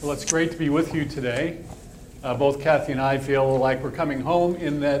Well, it's great to be with you today. Both Kathy and I feel like we're coming home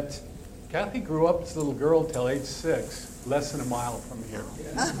in that Kathy grew up as a little girl till age 6, less than a mile from here,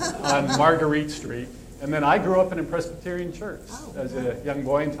 on Marguerite Street. And then I grew up in a Presbyterian church as a young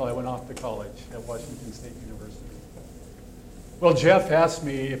boy until I went off to college at Washington State University. Well, Jeff asked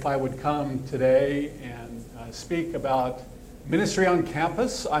me if I would come today and speak about ministry on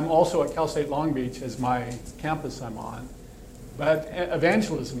campus. I'm also at Cal State Long Beach as my campus I'm on. But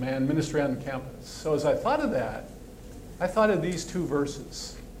evangelism and ministry on campus. So as I thought of that, I thought of these two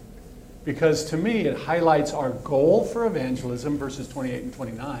verses. Because to me, it highlights our goal for evangelism, verses 28 and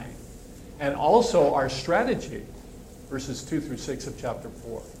 29, and also our strategy, verses 2 through 6 of chapter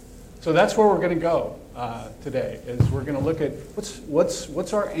 4. So that's where we're going to go today, is we're going to look at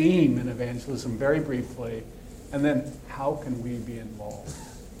what's our aim in evangelism very briefly, and then how can we be involved.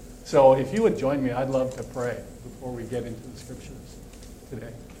 So if you would join me, I'd love to pray before we get into the scriptures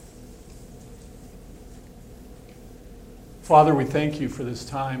today. Father, we thank you for this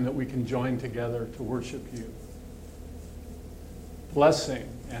time that we can join together to worship you. Blessing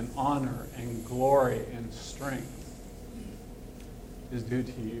and honor and glory and strength is due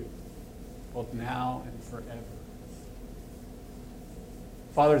to you, both now and forever.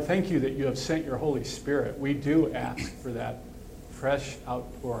 Father, thank you that you have sent your Holy Spirit. We do ask for that fresh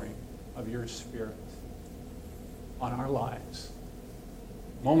outpouring of your Spirit on our lives,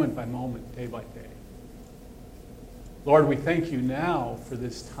 moment by moment, day by day. Lord, we thank you now for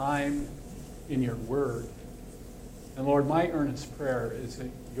this time in your word. And Lord, my earnest prayer is that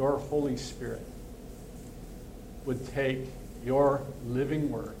your Holy Spirit would take your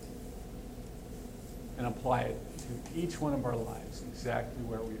living word and apply it to each one of our lives exactly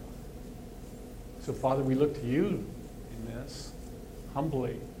where we are. So Father, we look to you in this,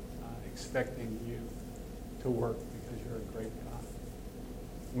 humbly expecting you to work because you're a great God.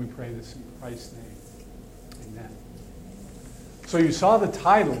 And we pray this in Christ's name. Amen. So you saw the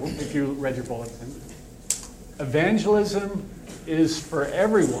title, if you read your bulletin. Evangelism is for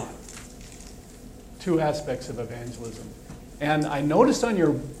everyone. Two aspects of evangelism. And I noticed on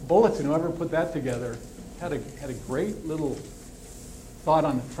your bulletin, whoever put that together, had a great little thought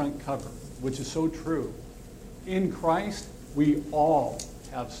on the front cover, which is so true. In Christ, we all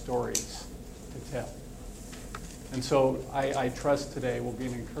have stories to tell. And so I trust today will be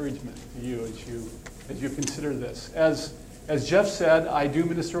an encouragement to you as you consider this. As Jeff said, I do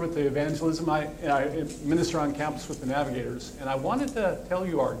minister with the evangelism. I minister on campus with the Navigators. And I wanted to tell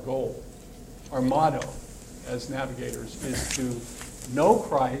you our goal, our motto as Navigators is to know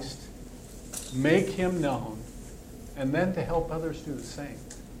Christ, make him known, and then to help others do the same.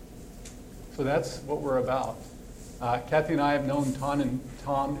 So that's what we're about. Kathy and I have known Tom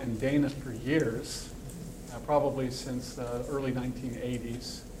and Dana for years, probably since the early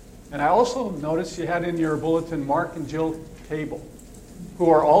 1980s. And I also noticed you had in your bulletin Mark and Jill Cable, who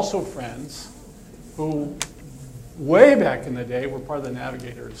are also friends, who way back in the day were part of the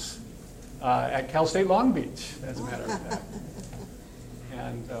Navigators at Cal State Long Beach, as a matter of fact.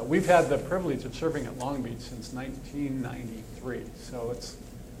 And we've had the privilege of serving at Long Beach since 1993. So it's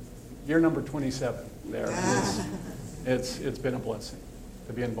year number 27 there. It's been a blessing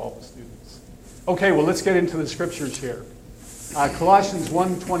to be involved with students. Okay, well, let's get into the scriptures here. Colossians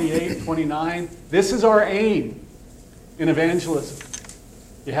 1:28, 29. This is our aim in evangelism.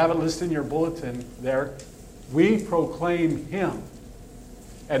 You have it listed in your bulletin there. We proclaim him,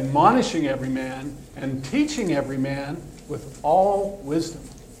 admonishing every man and teaching every man with all wisdom,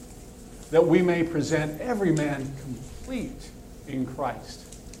 that we may present every man complete in Christ.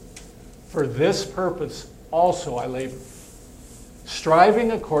 For this purpose also I labor,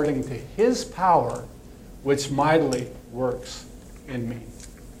 striving according to his power, which mightily works in me.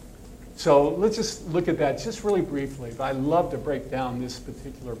 So let's just look at that just really briefly. But I love to break down this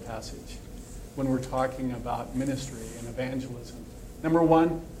particular passage when we're talking about ministry and evangelism. Number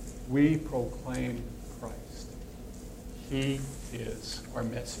one, we proclaim Christ. He is our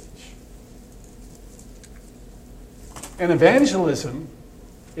message. And evangelism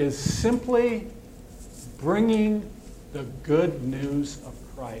is simply bringing the good news of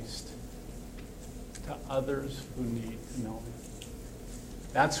Christ to others who need to know him.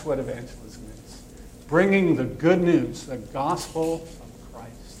 That's what evangelism is. Bringing the good news, the gospel of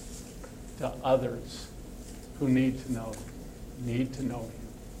Christ, to others who need to know him.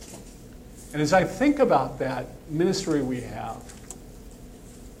 And as I think about that ministry we have,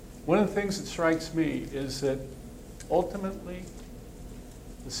 one of the things that strikes me is that ultimately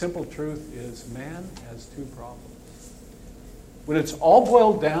the simple truth is man has two problems. When it's all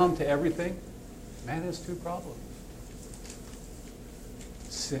boiled down to everything, man has two problems.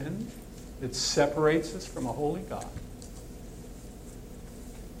 sin that separates us from a holy God,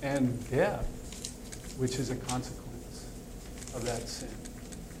 and death, which is a consequence of that sin.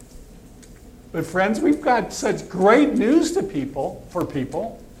 But friends, we've got such great news for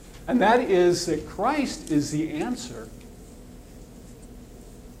people, and that is that Christ is the answer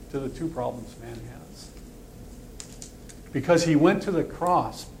to the two problems man has. Because he went to the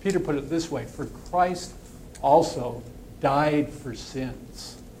cross, Peter put it this way, for Christ also died for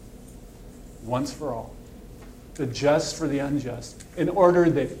sins, once for all, the just for the unjust, in order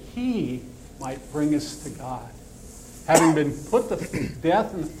that he might bring us to God, having been put to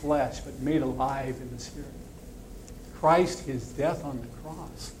death in the flesh, but made alive in the spirit. Christ, his death on the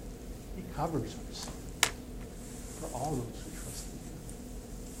cross, he covers our sin for all those who trust in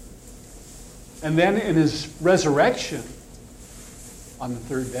him. And then in his resurrection on the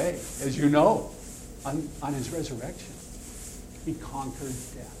third day, as you know, on his resurrection, he conquered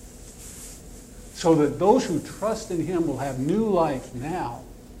death. So that those who trust in him will have new life now,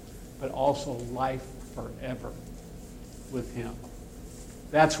 but also life forever with him.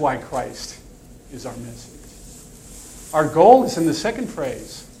 That's why Christ is our message. Our goal is in the second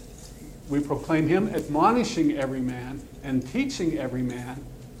phrase. We proclaim him admonishing every man and teaching every man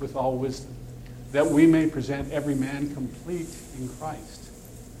with all wisdom, that we may present every man complete in Christ.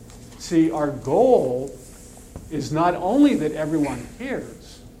 See, our goal is not only that everyone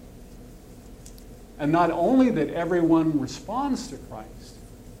hears, and not only that everyone responds to Christ,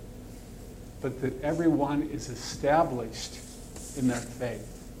 but that everyone is established in their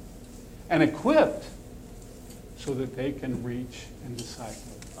faith and equipped so that they can reach and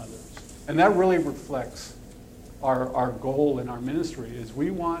disciple others. And that really reflects our goal in our ministry, is we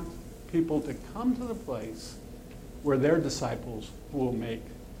want people to come to the place where their disciples will make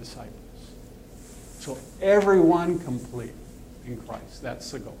disciples. So everyone complete in Christ. That's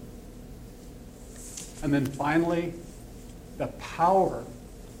the goal. And then finally, the power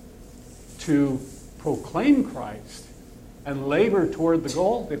to proclaim Christ and labor toward the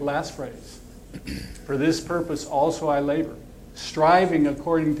goal, the last phrase. For this purpose also I labor, striving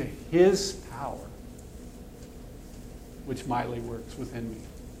according to his power, which mightily works within me.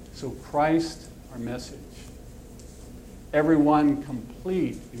 So Christ, our message. Everyone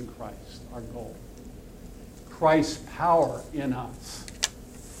complete in Christ, our goal. Christ's power in us,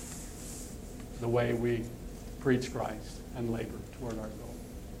 the way we preach Christ and labor toward our goal.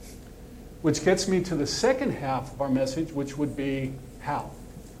 Which gets me to the second half of our message, which would be how.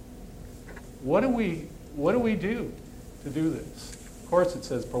 What do we do to do this? Of course it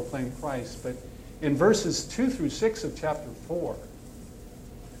says proclaim Christ, but in verses 2 through 6 of chapter 4,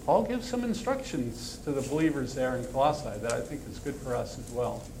 Paul gives some instructions to the believers there in Colossae that I think is good for us as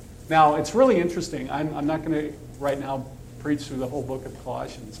well. Now, it's really interesting. I'm not going to right now preach through the whole book of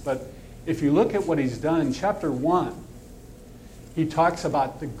Colossians, but if you look at what he's done in chapter 1, he talks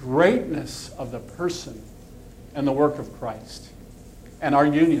about the greatness of the person and the work of Christ and our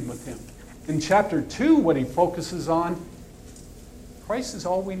union with him. In chapter 2, what he focuses on, Christ is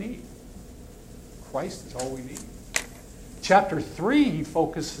all we need. Christ is all we need. Chapter 3, he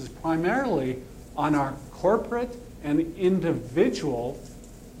focuses primarily on our corporate and individual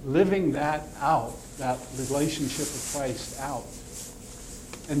living that out, that relationship with Christ out.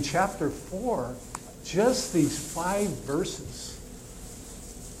 And chapter 4, just these 5 verses,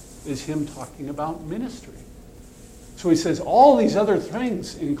 is him talking about ministry. So he says all these other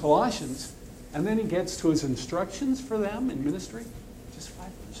things in Colossians, and then he gets to his instructions for them in ministry, just 5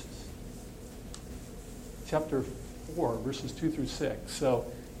 verses. Chapter 4, verses 2 through 6. So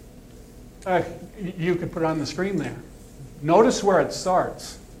you could put it on the screen there. Notice where it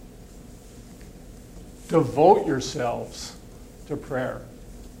starts. Devote yourselves to prayer,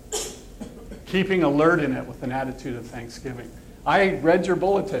 keeping alert in it with an attitude of thanksgiving. I read your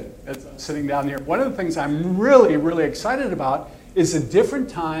bulletin sitting down here. One of the things I'm really, really excited about is the different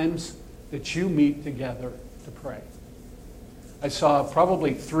times that you meet together to pray. I saw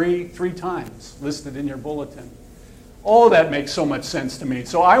probably three times listed in your bulletin. Oh, that makes so much sense to me.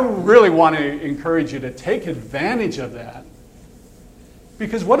 So I really want to encourage you to take advantage of that.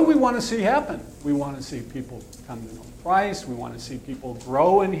 Because what do we want to see happen? We want to see people come to know Christ. We want to see people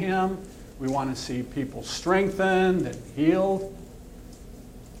grow in him. We want to see people strengthened and healed.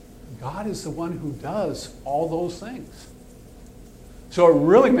 God is the one who does all those things. So it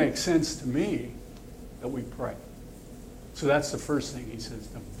really makes sense to me that we pray. So that's the first thing he says.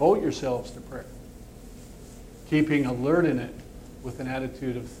 Devote yourselves to prayer, keeping alert in it with an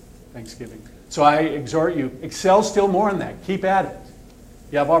attitude of thanksgiving. So I exhort you, excel still more in that. Keep at it.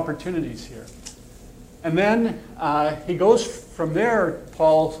 You have opportunities here. And then he goes from there,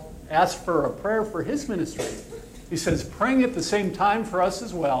 Paul asks for a prayer for his ministry. He says, praying at the same time for us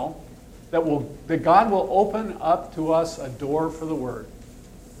as well, that God will open up to us a door for the word,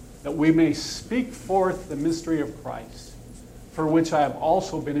 that we may speak forth the mystery of Christ, for which I have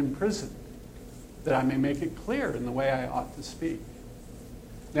also been imprisoned, that I may make it clear in the way I ought to speak.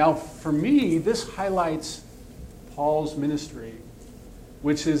 Now, for me, this highlights Paul's ministry,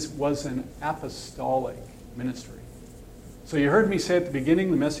 which was an apostolic ministry. So you heard me say at the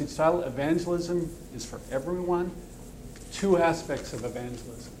beginning, the message title, Evangelism is for everyone. Two aspects of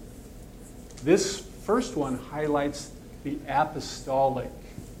evangelism. This first one highlights the apostolic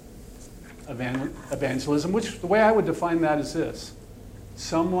evangelism, which the way I would define that is this: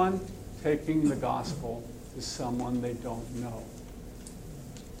 someone taking the gospel to someone they don't know.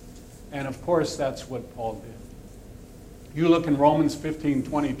 And of course, that's what Paul did. You look in Romans 15,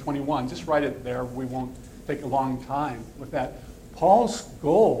 20, 21, just write it there. We won't take a long time with that. Paul's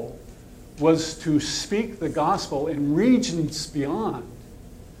goal was to speak the gospel in regions beyond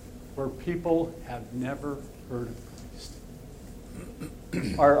where people have never heard of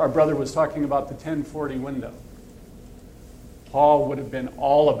Christ. Our brother was talking about the 1040 window. Paul would have been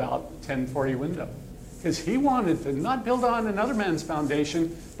all about the 1040 window, because he wanted to not build on another man's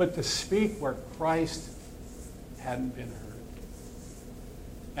foundation, but to speak where Christ hadn't been heard.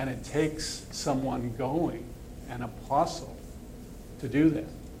 And it takes someone going, an apostle, to do that.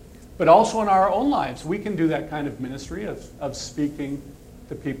 But also in our own lives, we can do that kind of ministry of speaking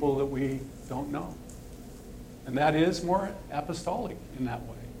to people that we don't know. And that is more apostolic in that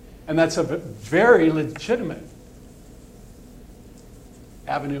way. And that's a very legitimate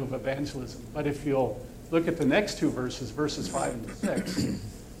avenue of evangelism. But if you'll look at the next two verses, verses 5 and 6,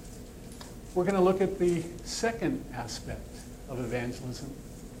 we're going to look at the second aspect of evangelism.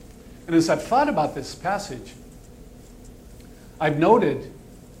 And as I've thought about this passage, I've noted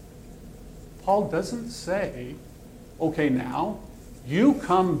Paul doesn't say, okay, now you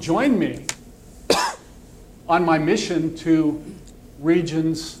come join me on my mission to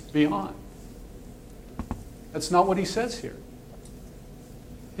regions beyond. That's not what he says here.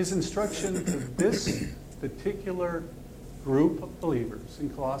 His instruction to this particular group of believers in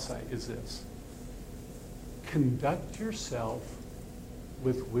Colossae is this: conduct yourself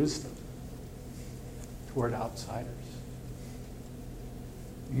with wisdom toward outsiders,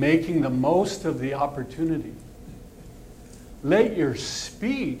 making the most of the opportunity. Let your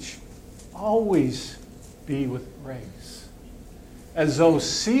speech always be with grace, as though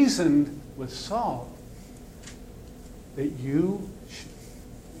seasoned with salt, that you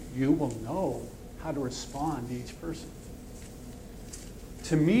will know how to respond to each person.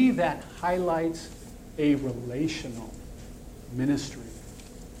 To me, that highlights a relational ministry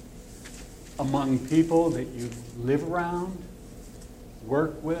among people that you live around,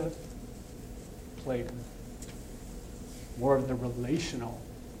 work with, play with. More of the relational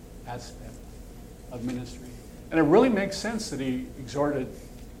aspect of ministry. And it really makes sense that he exhorted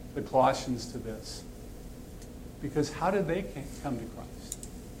the Colossians to this. Because how did they come to Christ?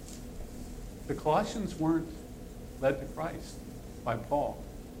 The Colossians weren't led to Christ by Paul.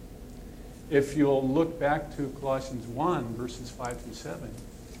 If you'll look back to Colossians 1, verses 5 through 7,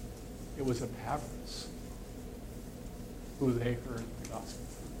 it was Epaphras who they heard the gospel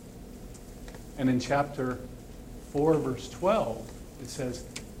from. And in chapter 4, verse 12, it says,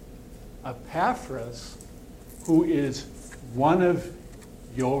 Epaphras, who is one of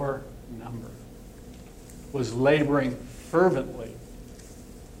your number, was laboring fervently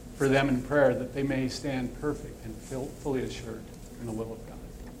for them in prayer, that they may stand perfect and fully assured in the will of God.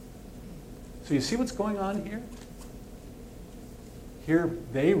 So you see what's going on here? Here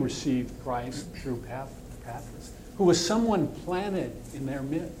they received Christ through Epaphras, who was someone planted in their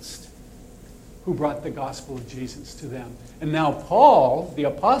midst, who brought the gospel of Jesus to them. And now Paul, the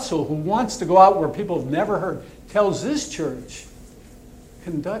apostle, who wants to go out where people have never heard, tells this church,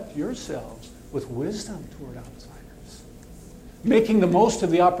 conduct yourselves with wisdom toward outsiders, making the most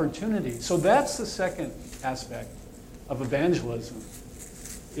of the opportunity. So that's the second aspect of evangelism,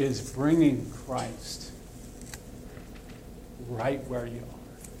 is bringing Christ right where you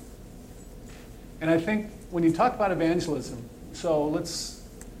are. And I think when you talk about evangelism,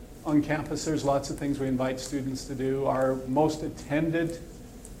 on campus, there's lots of things we invite students to do. Our most attended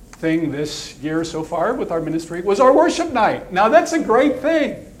thing this year so far with our ministry was our worship night. Now, that's a great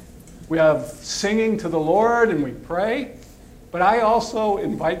thing. We have singing to the Lord and we pray, but I also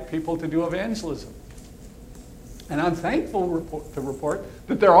invite people to do evangelism. And I'm thankful to report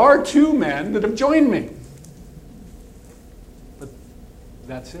that there are 2 men that have joined me. But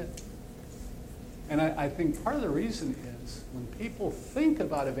that's it. And I think part of the reason is when people think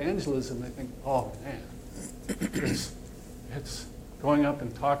about evangelism, they think, oh man, it's going up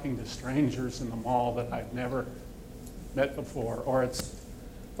and talking to strangers in the mall that I've never met before. Or it's,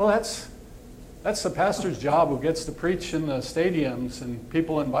 well, that's the pastor's job who gets to preach in the stadiums and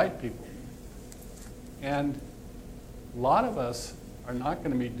people invite people. And a lot of us are not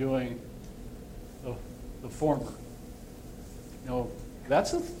going to be doing the former. You know,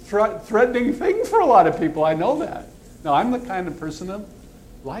 that's a threatening thing for a lot of people. I know that. Now, I'm the kind of person that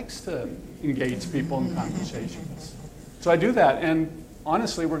likes to engage people in conversations. So I do that. And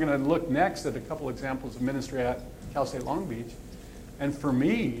honestly, we're going to look next at a couple examples of ministry at Cal State Long Beach. And for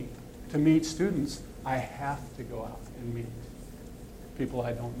me, to meet students, I have to go out and meet people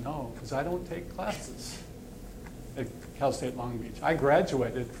I don't know because I don't take classes at Cal State Long Beach. I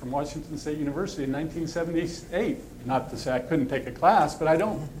graduated from Washington State University in 1978. Not to say I couldn't take a class, but I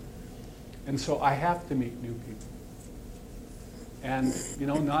don't. And so I have to meet new people. And, you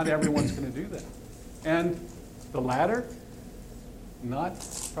know, not everyone's going to do that. And the latter, not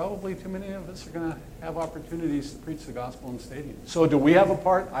probably too many of us are going to have opportunities to preach the gospel in stadiums. So do we have a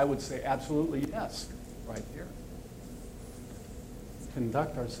part? I would say absolutely yes, right here.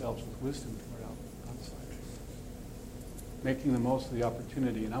 Conduct ourselves with wisdom toward outsiders, making the most of the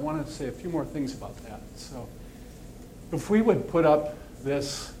opportunity. And I want to say a few more things about that. So if we would put up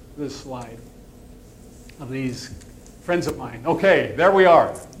this slide of these friends of mine. Okay, there we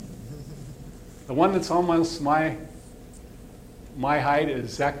are. The one that's almost my height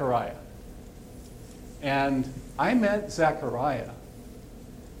is Zechariah. And I met Zechariah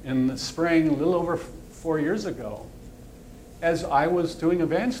in the spring, a little over 4 years ago, as I was doing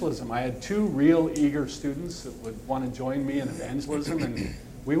evangelism. I had 2 real eager students that would want to join me in evangelism, and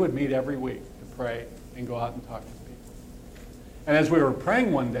we would meet every week to pray and go out and talk to people. And as we were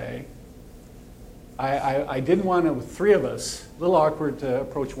praying one day, I didn't want to, with 3 of us, a little awkward to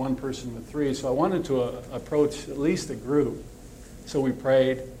approach one person with 3, so I wanted to approach at least a group. So we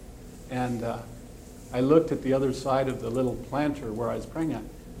prayed, and I looked at the other side of the little planter where I was praying at,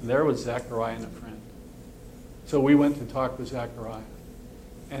 and there was Zechariah and a friend. So we went to talk with Zechariah.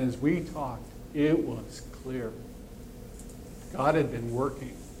 And as we talked, it was clear. God had been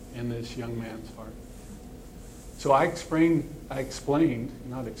working in this young man's heart. So I explained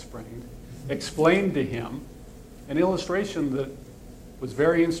to him an illustration that was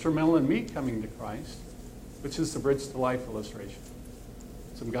very instrumental in me coming to Christ, which is the Bridge to Life illustration.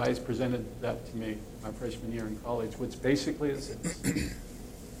 Some guys presented that to me my freshman year in college, which basically is this.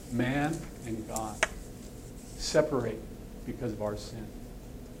 Man and God separate because of our sin.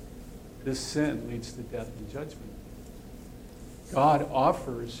 This sin leads to death and judgment. God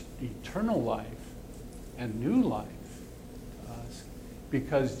offers eternal life and new life to us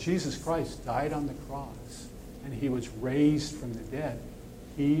because Jesus Christ died on the cross and he was raised from the dead.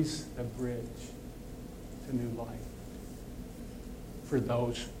 He's the bridge to new life for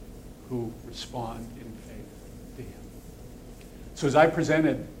those who respond in faith to him. So as I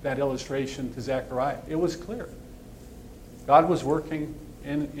presented that illustration to Zechariah, it was clear. God was working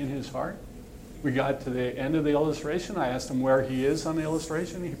in his heart. We got to the end of the illustration. I asked him where he is on the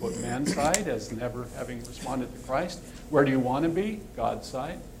illustration. He put man's side as never having responded to Christ. Where do you want to be? God's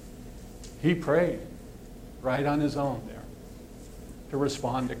side. He prayed right on his own there to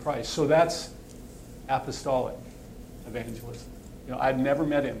respond to Christ. So that's apostolic evangelism. You know, I'd never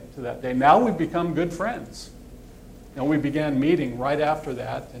met him to that day. Now we've become good friends. You know, we began meeting right after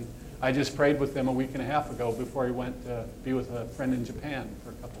that, and I just prayed with him a week and a half ago before he went to be with a friend in Japan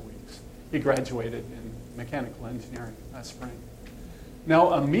for a couple weeks. He graduated in mechanical engineering last spring.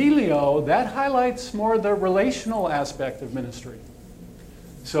 Now, Emilio, that highlights more the relational aspect of ministry.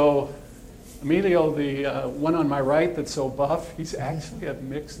 So, Emilio, the one on my right that's so buff, he's actually a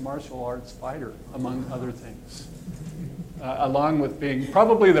mixed martial arts fighter, among other things. Along with being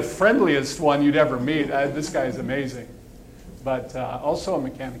probably the friendliest one you'd ever meet. This guy's amazing. But also a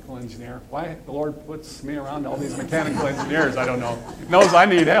mechanical engineer. Why the Lord puts me around all these mechanical engineers, I don't know. Knows I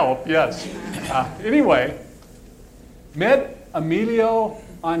need help, yes. Anyway, met Emilio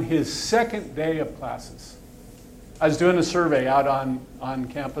on his second day of classes. I was doing a survey out on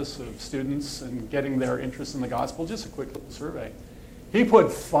campus of students and getting their interest in the gospel, just a quick little survey. He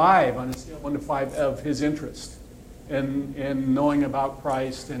put 5 on a scale of 1 to 5 of his interest in knowing about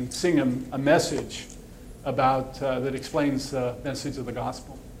Christ and seeing a message about that explains the message of the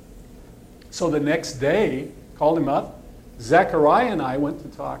gospel. So the next day, called him up. Zechariah and I went to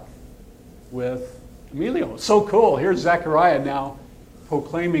talk with Emilio. So cool. Here's Zechariah now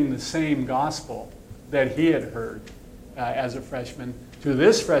proclaiming the same gospel that he had heard as a freshman to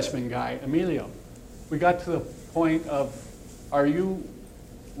this freshman guy, Emilio. we got to the point of, are you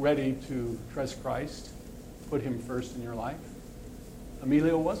ready to trust Christ? Put him first in your life?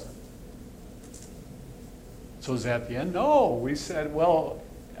 Emilio wasn't. So is that the end? No. We said, well,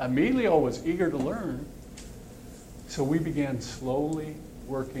 Emilio was eager to learn. So we began slowly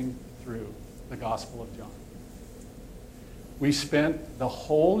working through the Gospel of John. We spent the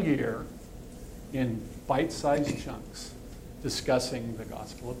whole year in bite-sized chunks discussing the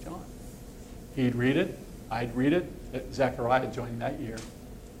Gospel of John. He'd read it, I'd read it. Zechariah joined that year.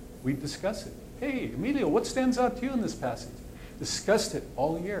 We'd discuss it. Hey, Emilio, what stands out to you in this passage? Discussed it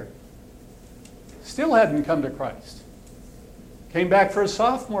all year. Still hadn't come to Christ. Came back for his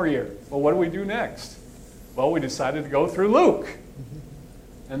sophomore year. Well, what do we do next? Well, we decided to go through Luke.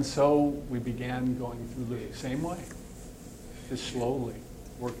 And so we began going through Luke. Same way. Just slowly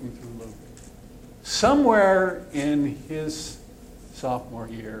working through Luke. Somewhere in his sophomore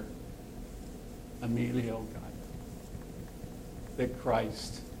year, Emilio got it. That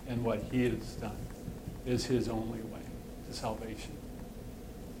Christ and what he has done is his only way to salvation.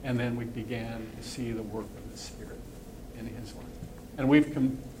 And then we began to see the work of the Spirit in his life. And we've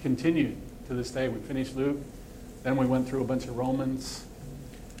continued to this day. We finished Luke, then we went through a bunch of Romans,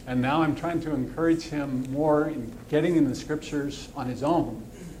 and now I'm trying to encourage him more in getting in the Scriptures on his own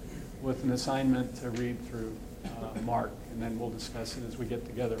with an assignment to read through Mark, and then we'll discuss it as we get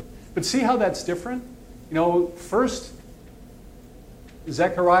together. But see how that's different? You know, first,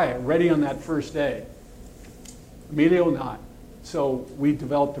 Zechariah, ready on that first day. Emilio, not. So we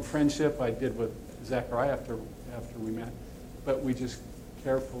developed a friendship. I did with Zechariah after we met. But we just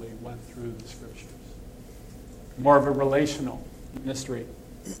carefully went through the Scriptures. More of a relational mystery.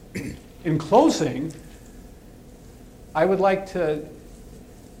 In closing, I would like to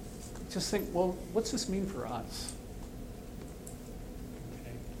just think, well, what's this mean for us?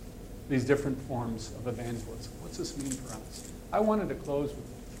 Okay. These different forms of evangelism. What's this mean for us? I wanted to close with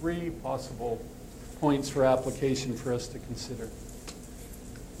 3 possible points for application for us to consider.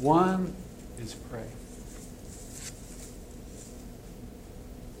 One is pray.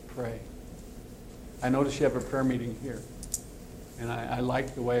 Pray. I notice you have a prayer meeting here, and I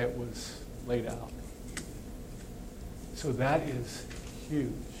like the way it was laid out. So that is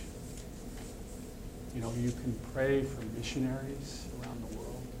huge. You know, you can pray for missionaries around the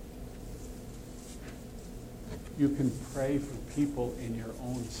world. You can pray for people in your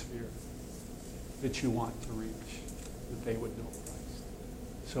own sphere that you want to reach, that they would know Christ.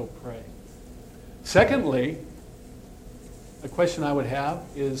 So pray. Secondly, a question I would have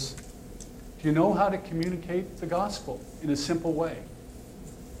is, do you know how to communicate the gospel in a simple way?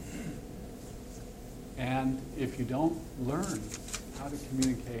 And if you don't, learn how to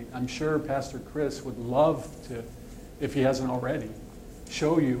communicate. I'm sure Pastor Chris would love to, if he hasn't already,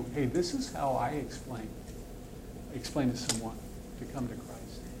 show you, hey, this is how I explain to someone to come to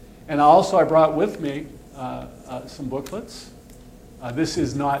Christ. And also I brought with me some booklets. This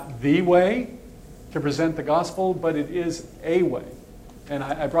is not the way to present the gospel, but it is a way. And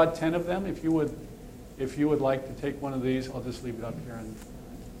I brought 10 of them. If you would like to take one of these, I'll just leave it up here. And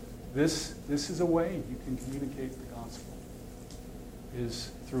this is a way you can communicate the gospel,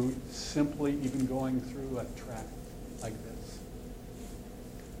 is through simply even going through a tract like this.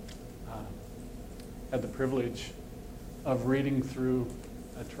 Had the privilege of reading through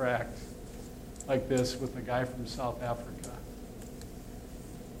a tract like this with a guy from South Africa,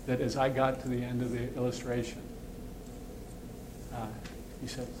 that as I got to the end of the illustration, he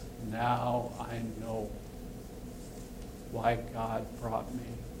says, now I know why God brought me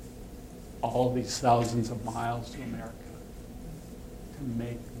all these thousands of miles to America to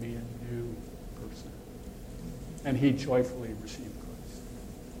make me a new person. And he joyfully received Christ.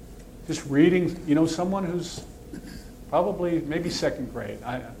 Just reading, you know, someone who's probably maybe second grade.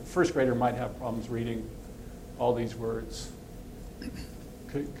 First grader might have problems reading all these words.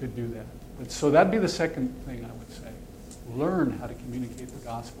 Could do that. But so that'd be the second thing I would say. Learn how to communicate the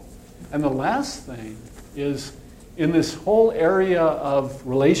gospel. And the last thing is, in this whole area of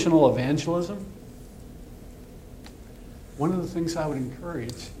relational evangelism, one of the things I would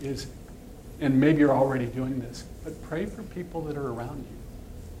encourage is, and maybe you're already doing this, but pray for people that are around you.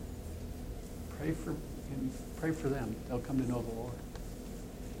 Pray for them. They'll come to know the Lord.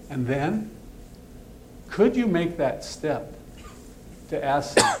 And then, could you make that step to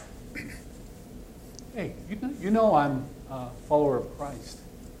ask them, hey, you know I'm a follower of Christ.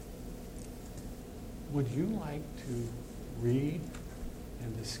 Would you like to read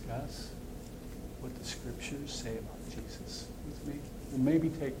and discuss what the Scriptures say about Jesus with me? We'll maybe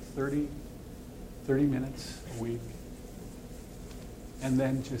take 30 minutes a week, and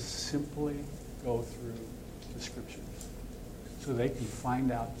then just simply go through the scriptures so they can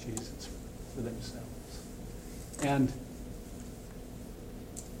find out Jesus for themselves. And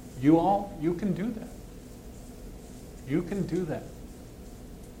you can do that. You can do that.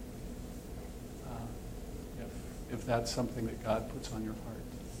 If that's something that God puts on your heart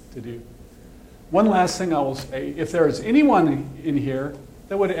to do. One last thing I will say, if there is anyone in here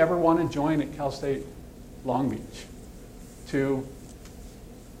that would ever want to join at Cal State Long Beach to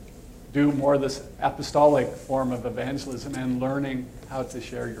do more of this apostolic form of evangelism and learning how to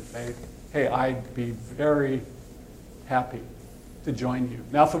share your faith, hey, I'd be very happy to join you.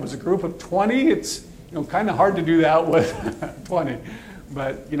 Now, if it was a group of 20, it's kind of hard to do that with 20.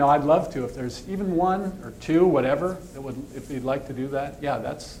 But I'd love to. If there's even one or two, whatever, that would, if you'd like to do that, yeah,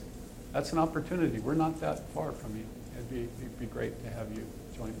 that's an opportunity. We're not that far from you. It'd be great to have you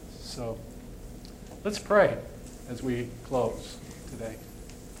join us. So let's pray as we close today.